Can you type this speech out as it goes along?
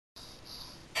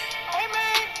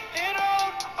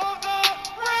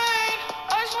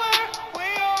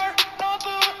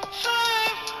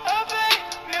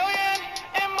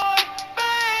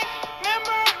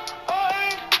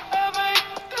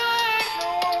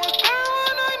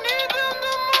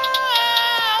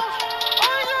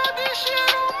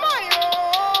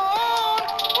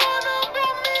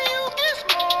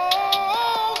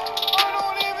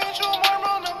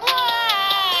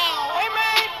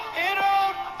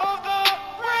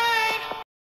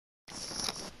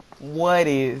What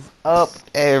is up,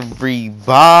 everybody?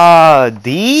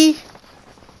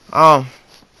 Um,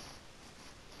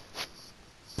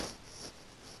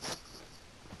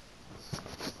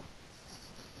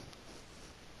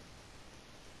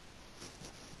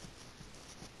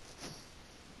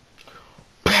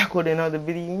 back with another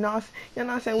video. You know what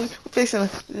I'm saying? We fixing a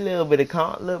little bit of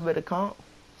comp,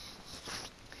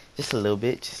 just a little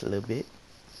bit.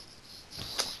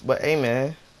 But hey,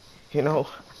 man, you know,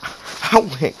 I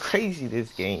went crazy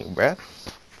this game, bruh.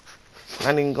 I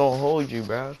ain't even gonna hold you,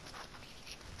 bruh.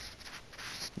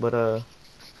 But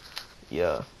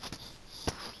yeah.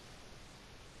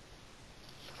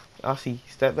 I see.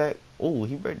 Step back. Ooh,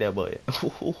 he break that butt.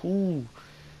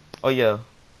 Oh yeah.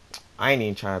 I ain't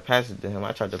even trying to pass it to him.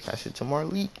 I tried to pass it to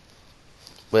Marleek.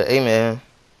 But hey, man,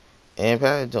 and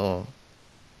pass it to him.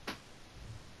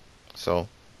 So,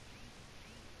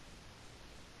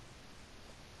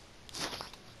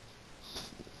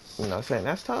 you know what I'm saying?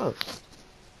 That's tough.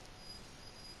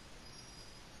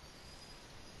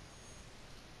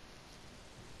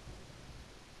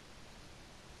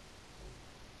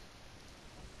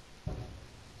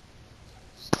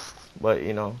 But,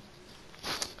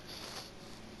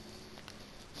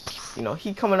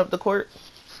 he coming up the court.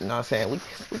 You know what I'm saying?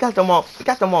 We got them all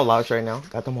locks right now.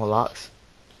 Got them all locks.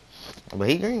 But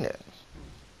he green that.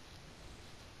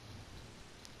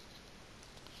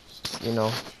 You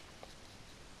know.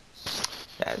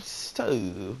 That's tough.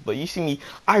 But you see me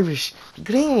Irish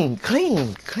clean.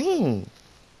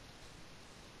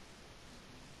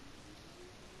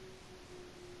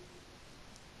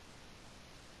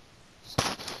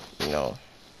 You know.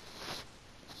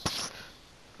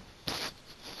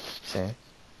 Saying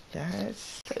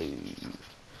that's tough.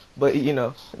 But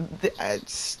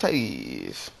that's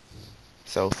tough.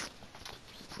 So,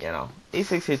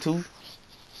 A6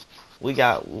 we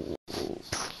got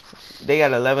they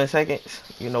got 11 seconds.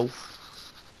 We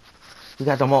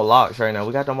got them all locks right now.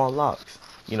 We got them all locks.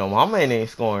 My man ain't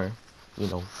scoring.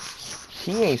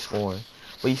 He ain't scoring.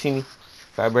 But you see me?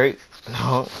 If I break,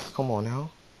 no, come on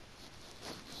now.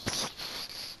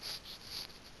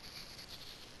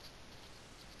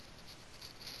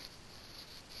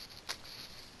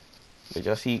 But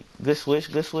y'all see, good switch.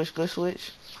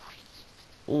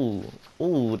 Ooh,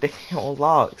 they on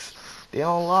locks. They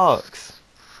on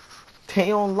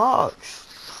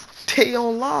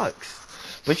locks.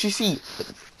 But you see,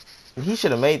 he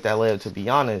should have made that layup, to be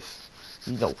honest.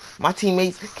 My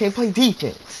teammates can't play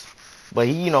defense. But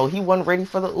he wasn't ready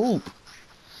for the oop.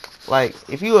 Like,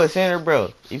 if you a center,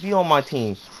 bro, if you on my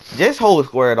team, just hold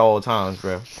square at all times,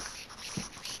 bro.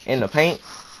 In the paint,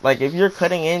 like, if you're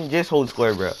cutting in, just hold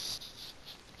square, bro.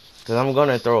 Because I'm going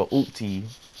to throw a oop to you.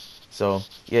 So,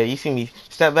 yeah, you see me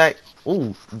step back.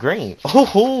 Ooh, green.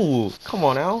 Ooh, come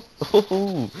on now.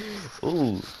 Ooh,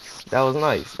 that was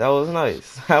nice.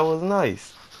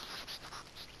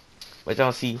 But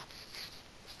y'all see,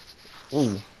 ooh, you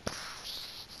know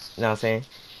what I'm saying?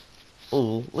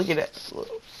 Ooh, look at that.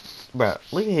 Bro,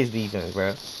 look at his defense,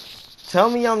 bro.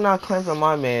 Tell me I'm not clamping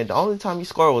my man. The only time he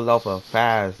scored was off a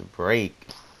fast break.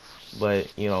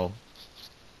 But, I'm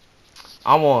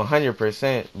on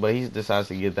 100%, but he decides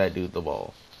to give that dude the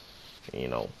ball.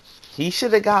 He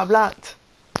should have got blocked.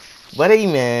 But hey,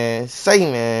 man,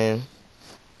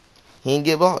 he didn't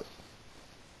get blocked.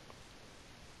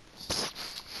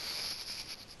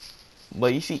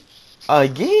 But you see,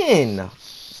 again,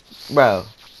 bro,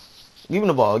 give him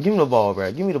the ball,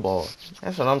 bro. Give me the ball.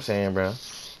 That's what I'm saying, bro.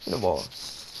 Give me the ball.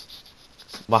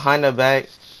 Behind the back,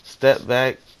 step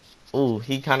back. Ooh,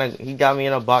 he got me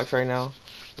in a box right now.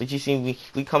 But you see,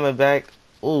 we coming back.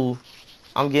 Ooh,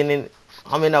 I'm in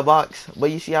a box.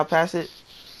 But you see, I pass it.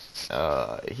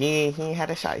 He ain't had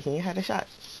a shot.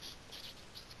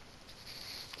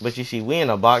 But you see, we in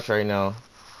a box right now.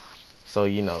 So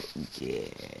yeah,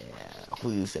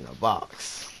 who's in a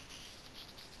box?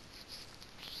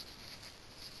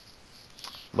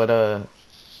 But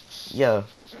yeah.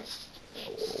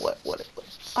 What?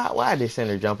 Why is this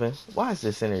center jumping? Why is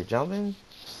this center jumping?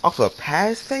 Off a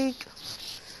pass fake?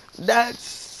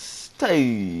 That's tough.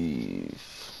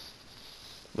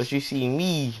 But you see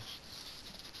me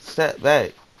step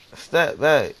back.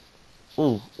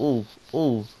 Ooh.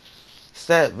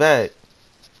 Step back.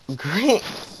 Green.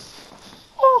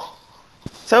 Oh.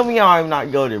 Tell me I'm not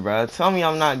goated, bro. Tell me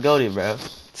I'm not goated, bro.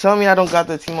 Tell me I don't got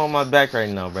the team on my back right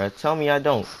now, bro. Tell me I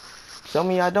don't.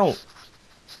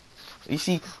 You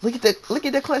see, look at the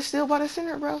clutch steal by the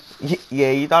center, bro.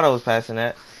 Yeah, you thought I was passing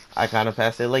that. I kind of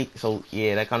passed it late, so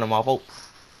yeah, that kind of my fault.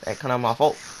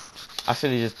 I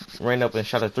should have just ran up and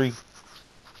shot a three.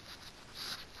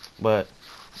 But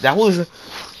that was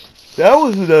That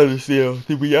was another steal,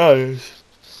 to be honest.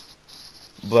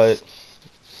 But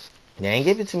they ain't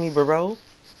give it to me, bro.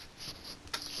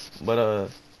 But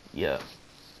yeah.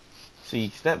 See,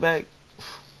 step back.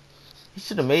 He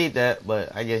should have made that,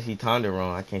 but I guess he timed it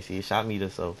wrong. I can't see his shot meter,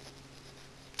 so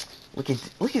look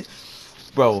at,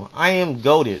 bro. I am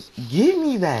goated. Give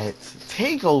me that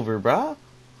takeover, bro.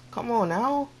 Come on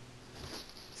now.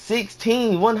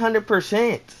 16,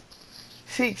 100%.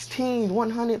 16,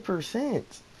 100%.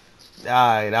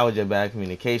 Alright, that was just bad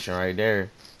communication right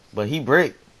there. But he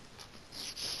bricked.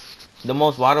 The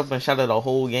most wide open shot of the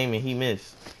whole game, and he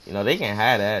missed. You know, they can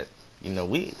have that. You know,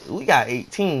 we got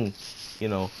 18. You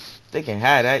know, they can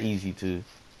have that easy too. You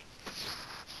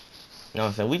know what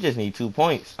I'm saying? We just need 2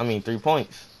 points. I mean, 3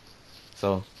 points.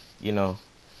 So, you know,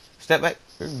 step back.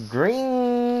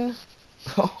 Green.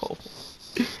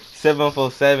 7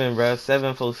 for 7, bro.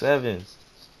 7 for 7.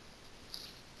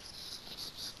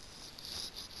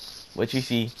 What you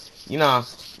see, you know,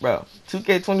 bro,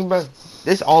 2K20, bro,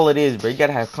 this all it is, bro. You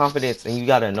gotta have confidence and you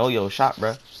gotta know your shot,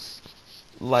 bro.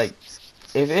 Like,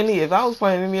 if I was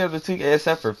playing any other 2K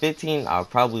except for 15, I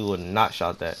probably would not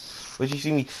shot that. But you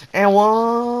see me, and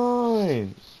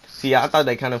one. See, I thought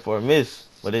that kind of for a miss,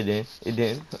 but it didn't. It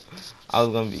didn't. I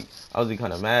was be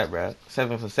kind of mad, bro.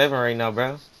 7 for 7 right now,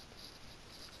 bro.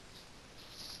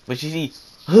 But you see,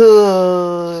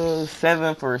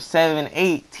 7 for 7,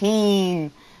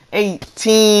 18.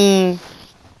 18,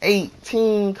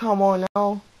 18, come on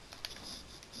now.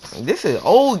 This is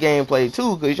old gameplay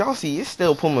too, because y'all see it's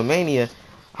still Puma Mania.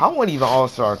 I wasn't even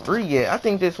All-Star 3 yet. I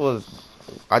think this was,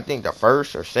 the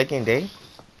first or second day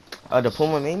of the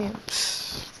Puma Mania.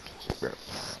 Bro.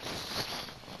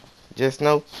 Just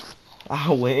know,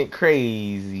 I went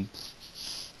crazy.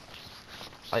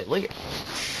 Like, look at,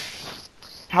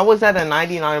 how was that a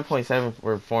 99.7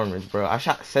 performance, bro? I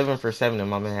shot 7 for 7 and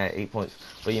my man had 8 points.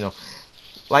 But, you know,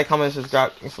 like, comment,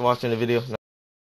 subscribe. Thanks for watching the video.